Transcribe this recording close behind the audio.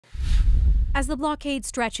As the blockades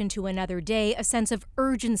stretch into another day, a sense of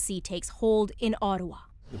urgency takes hold in Ottawa.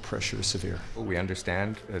 The pressure is severe. We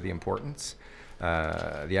understand the importance,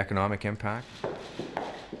 the economic impact.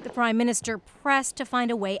 The Prime Minister pressed to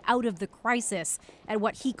find a way out of the crisis at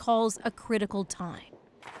what he calls a critical time.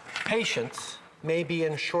 Patience may be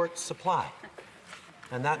in short supply,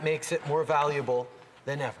 and that makes it more valuable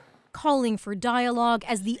than ever. Calling for dialogue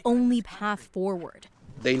as the only path forward.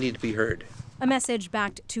 They need to be heard. A message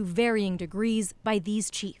backed to varying degrees by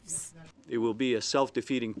these chiefs. It will be a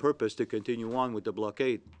self-defeating purpose to continue on with the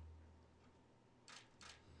blockade.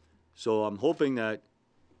 So I'm hoping that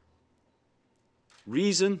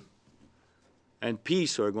reason and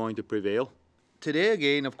peace are going to prevail. Today,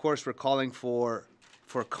 again, of course, we're calling for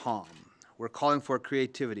calm. We're calling for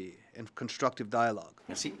creativity and constructive dialogue.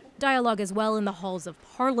 Dialogue as well in the halls of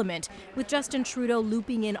Parliament, with Justin Trudeau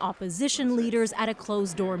looping in opposition leaders at a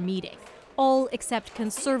closed-door meeting. All except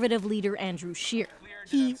Conservative leader Andrew Scheer.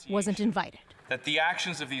 He wasn't invited. That the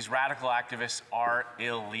actions of these radical activists are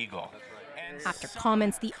illegal. After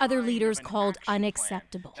comments the other leaders called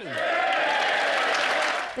unacceptable.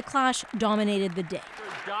 The clash dominated the day.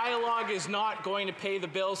 Dialogue is not going to pay the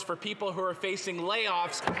bills for people who are facing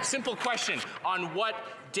layoffs. Simple question, on what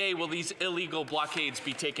day will these illegal blockades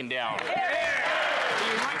be taken down?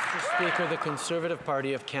 Mr. Speaker, the Conservative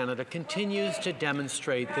Party of Canada continues to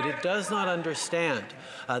demonstrate that it does not understand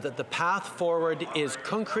that the path forward is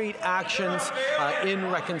concrete actions in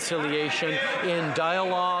reconciliation, in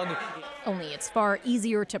dialogue. Only it's far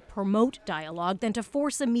easier to promote dialogue than to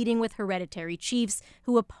force a meeting with hereditary chiefs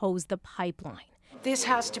who oppose the pipeline. This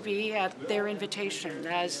has to be at their invitation.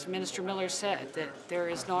 As Minister Miller said, that there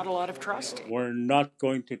is not a lot of trust. We're not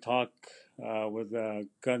going to talk with a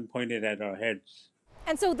gun pointed at our heads.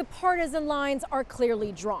 And so the partisan lines are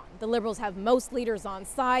clearly drawn. The Liberals have most leaders on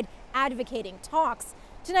side advocating talks.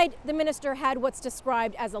 Tonight, the minister had what's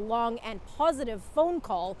described as a long and positive phone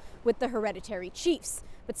call with the hereditary chiefs,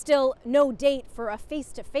 but still no date for a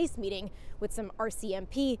face-to-face meeting with some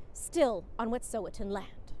RCMP still on Wet'suwet'en land.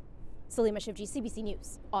 Salima Shivji, CBC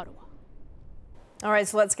News, Ottawa. All right,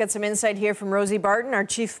 so let's get some insight here from Rosie Barton, our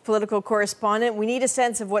chief political correspondent. We need a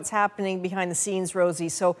sense of what's happening behind the scenes, Rosie.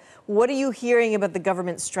 So what are you hearing about the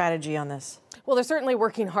government's strategy on this? Well, they're certainly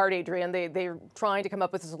working hard, Adrian. They're trying to come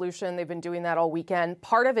up with a solution. They've been doing that all weekend.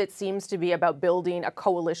 Part of it seems to be about building a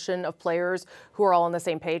coalition of players who are all on the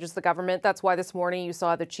same page as the government. That's why this morning you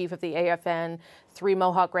saw the chief of the AFN, 3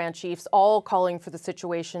 Mohawk Grand Chiefs, all calling for the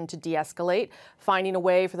situation to de-escalate, finding a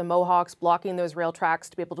way for the Mohawks blocking those rail tracks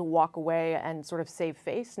to be able to walk away and sort of save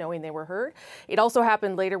face, knowing they were heard. It also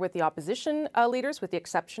happened later with the opposition leaders, with the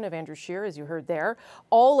exception of Andrew Scheer, as you heard there.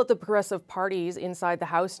 All of the progressive parties inside the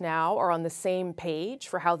House now are on the same page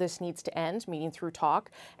for how this needs to end, meaning through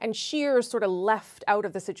talk, and Scheer sort of left out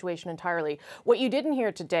of the situation entirely. What you didn't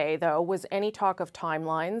hear today, though, was any talk of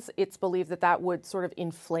timelines. It's believed that that would sort of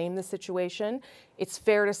inflame the situation. It's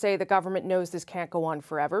fair to say the government knows this can't go on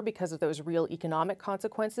forever because of those real economic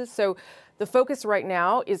consequences. So the focus right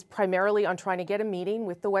now is primarily on trying to get a meeting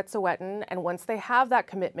with the Wet'suwet'en, and once they have that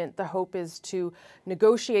commitment, the hope is to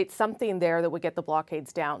negotiate something there that would get the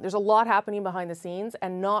blockades down. There's a lot happening behind the scenes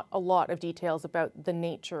and not a lot of details about the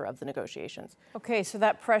nature of the negotiations. Okay, so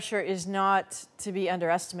that pressure is not to be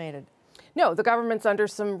underestimated. No, the government's under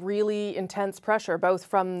some really intense pressure, both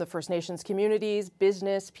from the First Nations communities,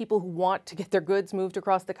 business, people who want to get their goods moved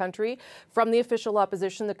across the country, from the official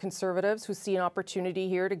opposition, the Conservatives, who see an opportunity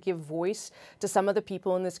here to give voice to some of the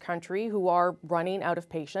people in this country who are running out of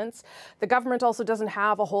patience. The government also doesn't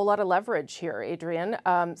have a whole lot of leverage here, Adrian.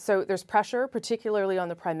 So there's pressure, particularly on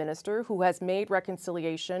the Prime Minister, who has made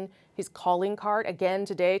reconciliation his calling card. Again,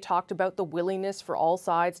 today talked about the willingness for all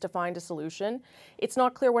sides to find a solution. It's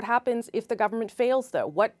not clear what happens if the government fails, though.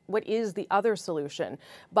 What is the other solution?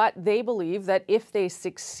 But they believe that if they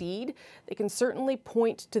succeed, they can certainly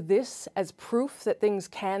point to this as proof that things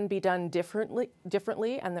can be done differently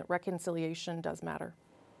and that reconciliation does matter.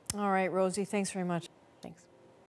 All right, Rosie, thanks very much. Thanks.